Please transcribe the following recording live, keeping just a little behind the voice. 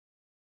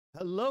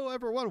Hello,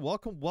 everyone.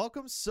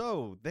 Welcome.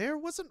 So, there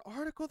was an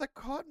article that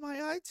caught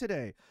my eye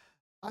today.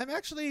 I'm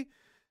actually,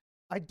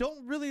 I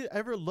don't really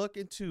ever look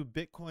into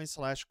Bitcoin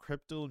slash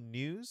crypto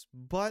news,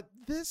 but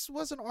this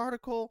was an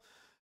article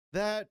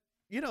that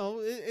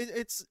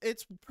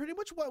it's pretty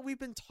much what we've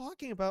been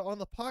talking about on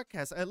the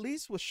podcast, at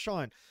least with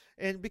Sean.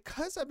 And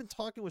because I've been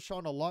talking with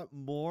Sean a lot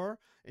more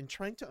and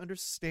trying to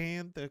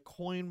understand the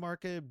coin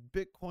market,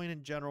 Bitcoin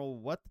in general,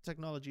 what the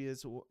technology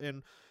is,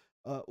 and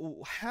uh,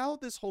 how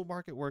this whole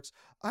market works,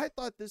 I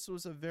thought this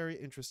was a very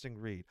interesting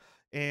read.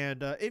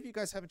 And if you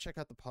guys haven't checked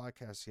out the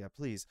podcast yet,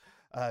 please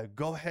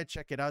go ahead,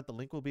 check it out. The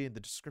link will be in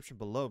the description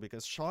below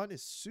because Sean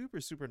is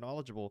super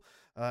knowledgeable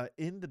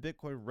in the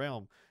Bitcoin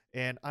realm,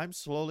 and I'm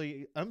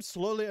slowly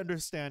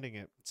understanding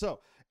it.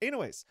 So,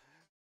 anyways,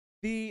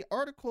 the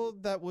article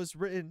that was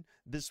written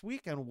this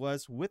weekend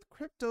was "With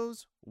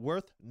cryptos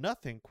worth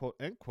nothing," quote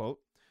unquote.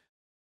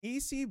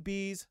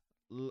 ECB's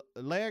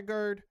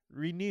Lagarde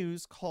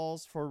renews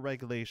calls for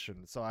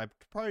regulation. So I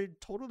probably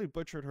totally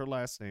butchered her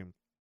last name,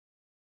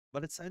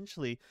 but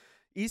essentially,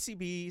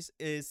 ECB's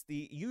is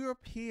the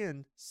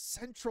European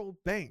Central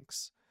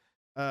Bank's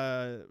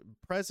uh,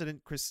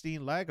 President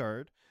Christine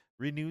Lagarde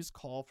renews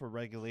call for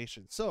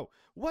regulation. So,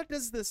 what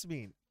does this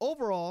mean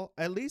overall?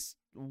 At least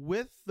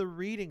with the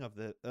reading of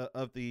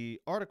the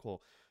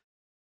article,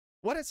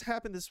 what has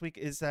happened this week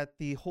is that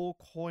the whole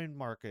coin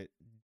market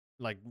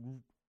like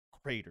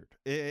cratered.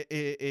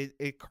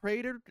 It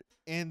cratered,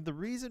 and the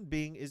reason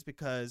being is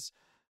because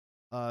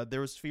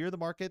there was fear of the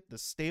market. The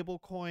stable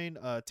coin,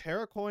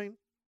 Terra coin,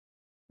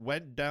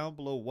 went down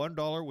below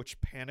 $1, which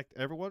panicked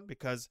everyone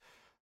because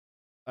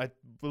I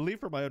believe,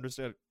 from my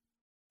understanding,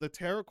 the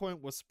Terra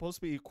coin was supposed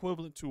to be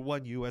equivalent to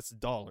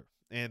 $1,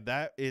 and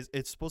that is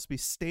it's supposed to be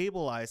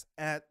stabilized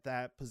at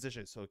that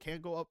position. So it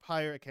can't go up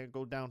higher, it can't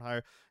go down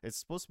higher. It's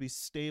supposed to be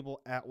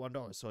stable at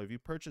 $1. So if you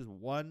purchase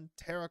one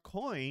Terra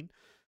coin,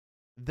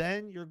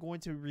 then you're going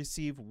to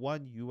receive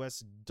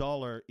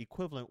 $1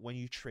 equivalent when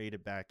you trade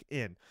it back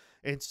in.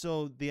 And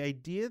so the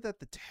idea that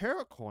the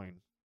Terra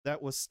coin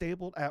that was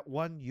stable at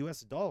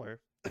 $1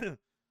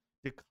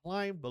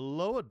 declined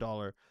below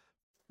 $1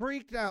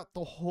 freaked out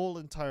the whole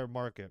entire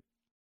market.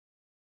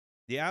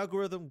 The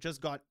algorithm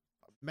just got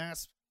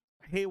mass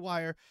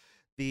haywire.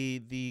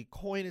 The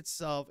coin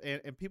itself,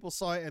 and people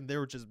saw it and they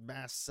were just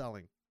mass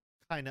selling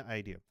kind of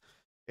idea.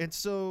 And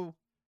so,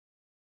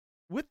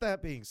 with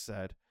that being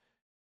said,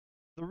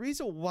 the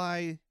reason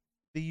why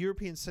the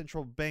European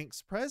Central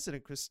Bank's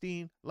president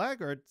Christine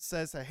Lagarde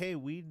says that, hey,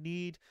 we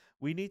need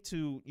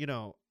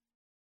to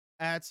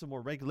add some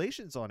more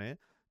regulations on it,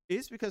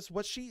 is because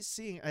what she's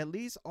seeing, at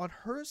least on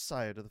her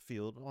side of the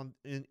field,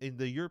 in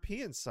the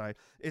European side,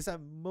 is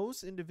that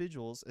most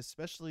individuals,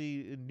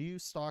 especially new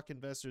stock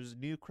investors,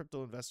 new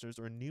crypto investors,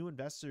 or new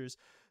investors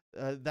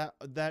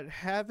that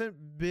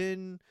haven't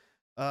been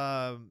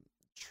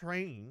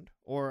trained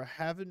or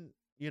haven't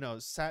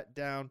sat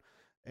down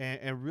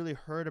and really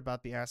heard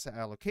about the asset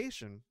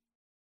allocation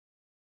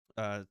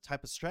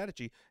type of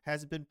strategy,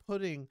 has been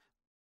putting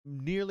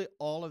nearly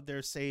all of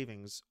their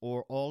savings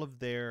or all of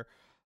their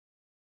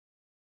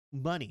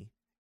money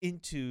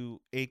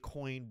into a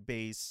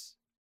Coinbase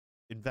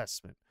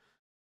investment.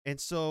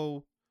 And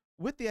so,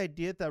 with the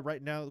idea that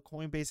right now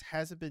Coinbase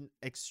hasn't been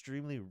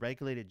extremely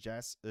regulated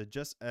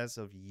just as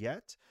of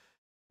yet,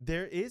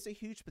 there is a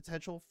huge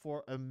potential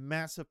for a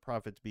massive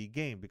profit to be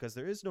gained because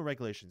there is no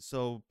regulation.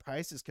 So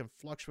prices can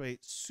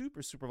fluctuate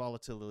super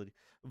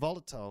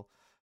volatile,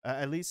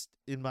 at least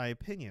in my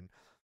opinion.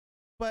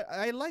 But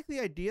I like the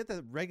idea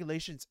that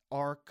regulations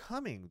are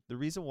coming. The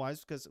reason why is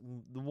because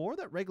the more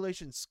that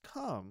regulations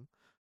come,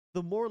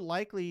 the more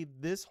likely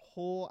this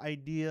whole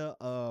idea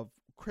of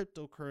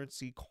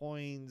cryptocurrency,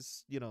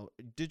 coins,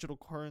 digital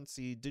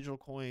currency, digital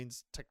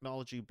coins,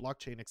 technology,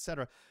 blockchain,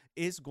 etc.,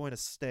 is going to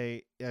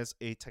stay as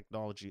a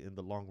technology in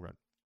the long run.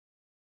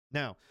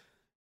 Now,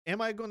 am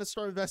I going to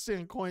start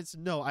investing in coins?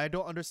 No, I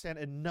don't understand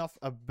enough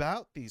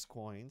about these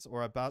coins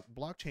or about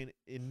blockchain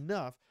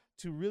enough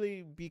to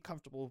really be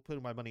comfortable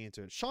putting my money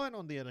into it. Sean,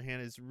 on the other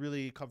hand, is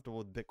really comfortable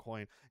with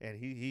Bitcoin, and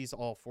he's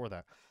all for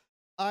that.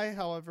 I,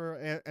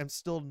 however, am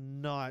still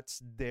not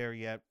there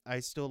yet. I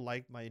still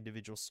like my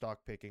individual stock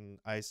picking.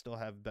 I still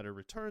have better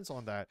returns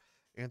on that.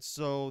 And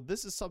so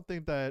this is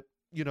something that,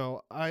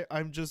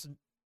 I'm just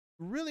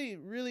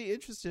really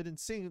interested in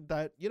seeing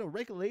that,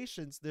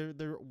 regulations,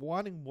 they're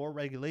wanting more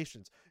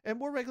regulations. And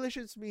more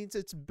regulations means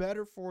it's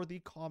better for the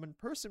common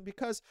person,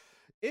 because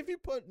if you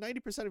put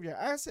 90% of your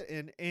asset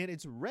in and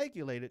it's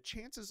regulated,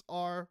 chances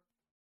are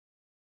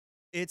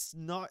it's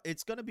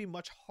going to be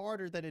much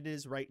harder than it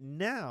is right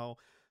now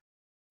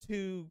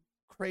to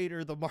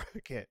crater the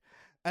market.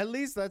 At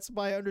least that's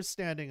my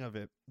understanding of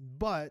it.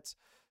 But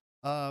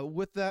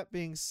with that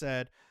being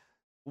said,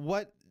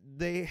 what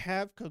they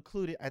have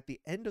concluded at the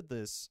end of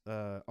this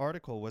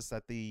article was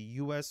that the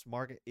U.S.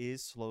 market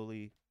is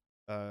slowly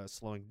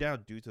slowing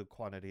down due to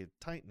quantitative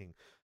tightening.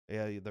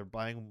 They're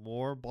buying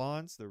more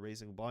bonds, they're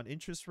raising bond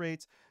interest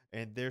rates,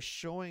 and they're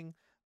showing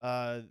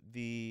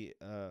the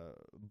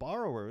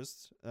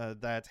borrowers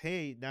that,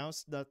 hey, now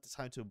it's not the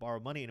time to borrow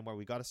money anymore.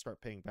 We got to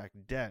start paying back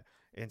debt,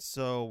 and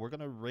so we're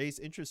going to raise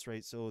interest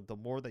rates. So the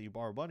more that you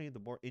borrow money, the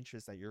more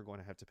interest that you're going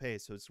to have to pay.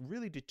 So it's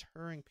really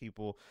deterring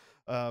people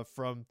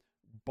from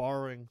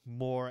borrowing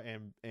more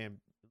and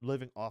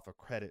living off of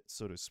credit,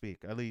 so to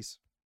speak. At least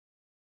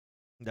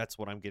that's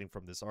what I'm getting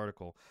from this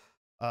article.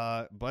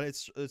 But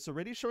it's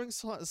already showing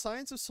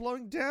signs of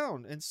slowing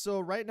down, and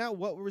so right now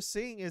what we're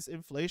seeing is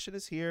inflation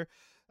is here.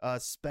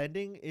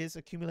 Spending is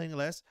accumulating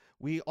less.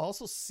 We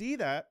also see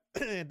that,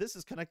 and this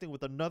is connecting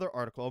with another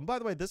article. And by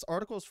the way, this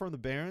article is from the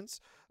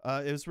Barron's.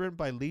 It was written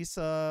by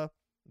Lisa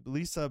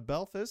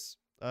Belfis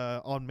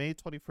on May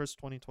 21st,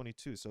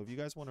 2022. So if you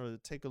guys want to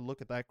take a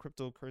look at that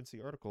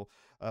cryptocurrency article,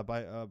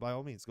 by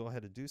all means, go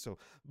ahead and do so.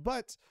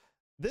 But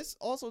this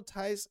also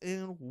ties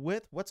in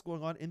with what's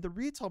going on in the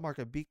retail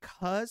market,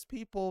 because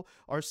people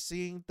are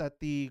seeing that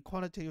the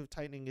quantitative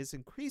tightening is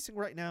increasing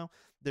right now.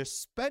 They're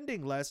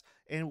spending less.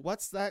 And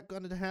what's that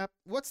going to happen?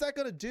 What's that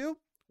going to do?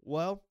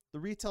 Well, the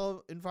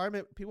retail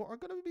environment, people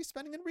aren't going to be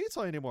spending in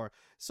retail anymore.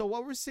 So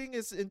what we're seeing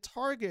is in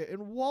Target, in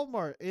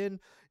Walmart,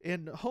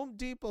 in Home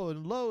Depot,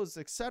 and Lowe's,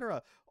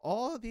 etc.,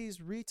 all of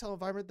these retail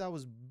environment that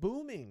was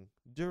booming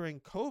during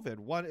COVID.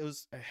 One, it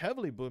was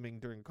heavily booming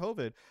during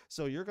COVID.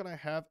 So you're going to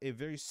have a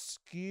very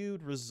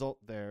skewed result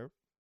there.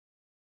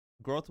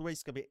 Growth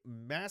rates can be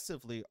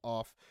massively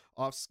off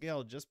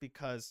scale, just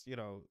because, you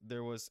know,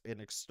 there was an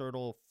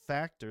external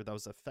factor that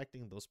was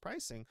affecting those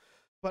pricing.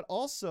 But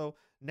also,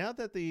 now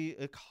that the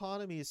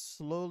economy is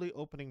slowly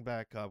opening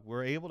back up,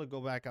 we're able to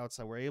go back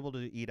outside, we're able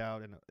to eat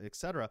out, and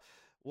etc.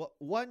 Well,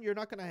 one, you're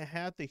not going to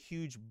have the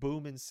huge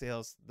boom in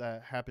sales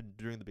that happened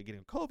during the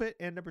beginning of COVID.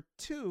 And number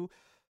two,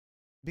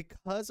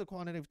 because of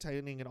quantitative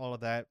tightening and all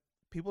of that,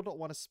 people don't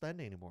want to spend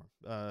anymore.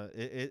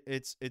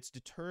 It's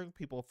deterring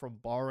people from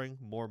borrowing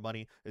more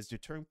money. It's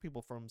deterring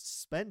people from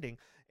spending.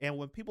 And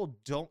when people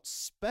don't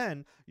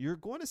spend, you're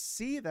going to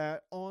see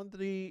that on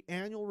the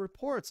annual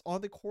reports,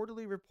 on the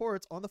quarterly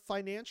reports, on the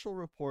financial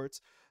reports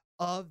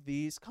of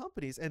these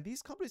companies. And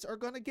these companies are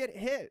going to get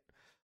hit.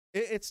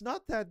 It's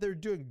not that they're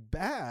doing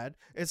bad.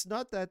 It's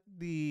not that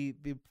the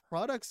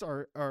products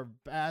are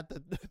bad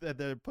that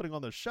they're putting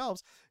on the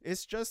shelves.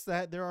 It's just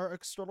that there are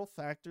external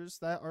factors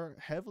that are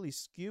heavily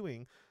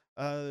skewing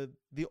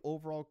the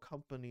overall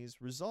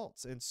company's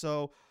results. And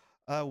so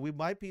we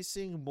might be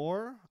seeing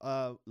more,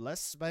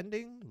 less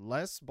spending,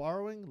 less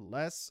borrowing,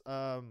 less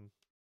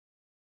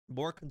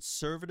more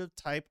conservative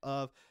type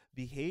of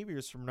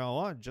behaviors from now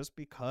on, just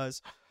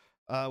because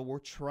we're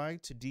trying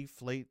to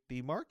deflate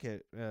the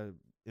market.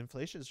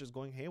 Inflation is just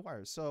going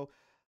haywire. So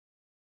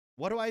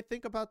what do I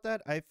think about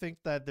that? I think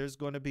that there's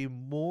going to be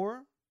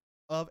more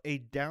of a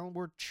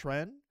downward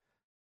trend,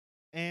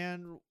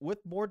 and with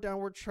more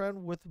downward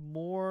trend, with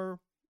more,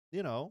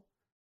 you know,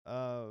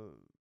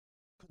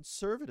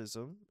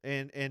 conservatism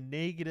and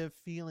negative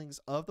feelings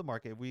of the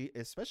market.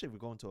 Especially if we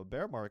go into a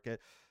bear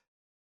market,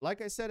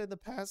 like I said in the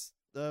past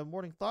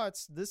morning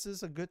thoughts, this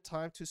is a good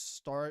time to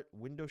start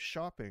window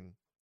shopping.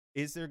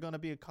 Is there going to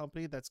be a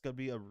company that's going to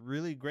be a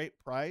really great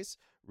price,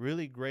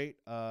 really great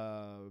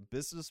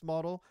business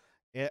model,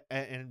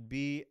 and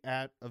be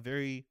at a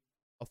very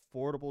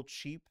affordable,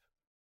 cheap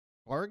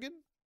bargain?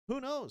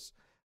 Who knows?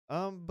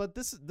 But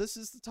this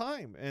is the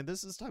time, and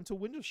this is time to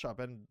window shop,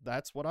 and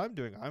that's what I'm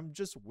doing. I'm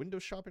just window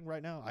shopping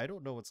right now. I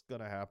don't know what's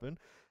going to happen.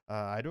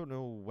 I don't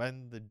know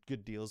when the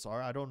good deals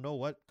are. I don't know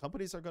what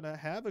companies are going to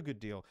have a good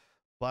deal.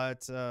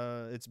 But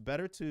it's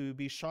better to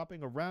be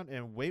shopping around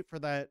and wait for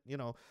that, you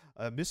know,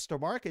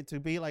 Mr. Market to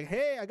be like,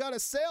 hey, I got a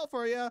sale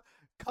for you.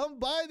 Come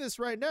buy this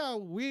right now.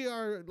 We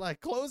are like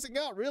closing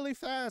out really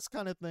fast,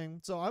 kind of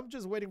thing. So I'm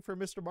just waiting for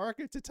Mr.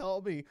 Market to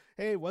tell me,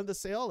 hey, when the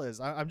sale is.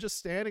 I'm just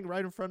standing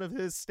right in front of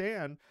his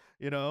stand,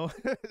 you know,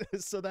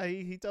 so that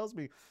he tells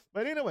me.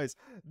 But anyways,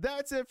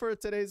 that's it for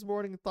today's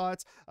morning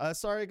thoughts.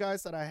 Sorry,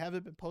 guys, that I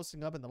haven't been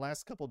posting up in the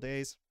last couple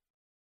days.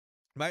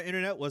 My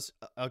internet was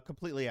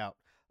completely out.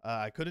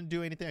 I couldn't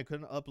do anything. I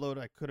couldn't upload.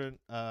 I couldn't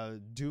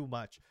do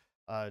much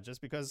just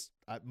because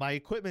my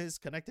equipment is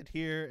connected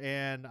here,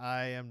 and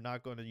I am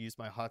not going to use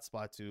my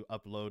hotspot to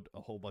upload a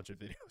whole bunch of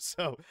videos.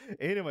 So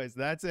anyways,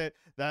 that's it.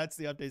 That's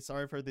the update.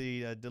 Sorry for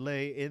the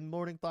delay in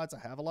morning thoughts. I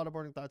have a lot of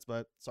morning thoughts,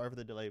 but sorry for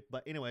the delay.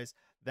 But anyways,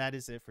 that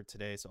is it for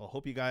today. So I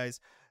hope you guys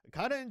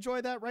kind of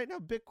enjoy that. Right now,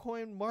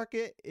 Bitcoin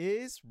market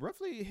is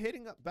roughly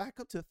hitting back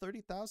up to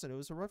 30,000. It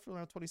was roughly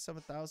around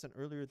 27,000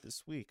 earlier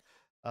this week.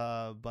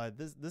 But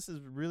this is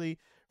really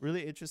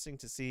interesting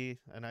to see,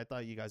 and I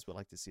thought you guys would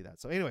like to see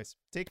that. So anyways,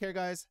 take care,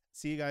 guys.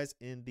 See you guys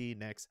in the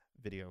next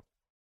video.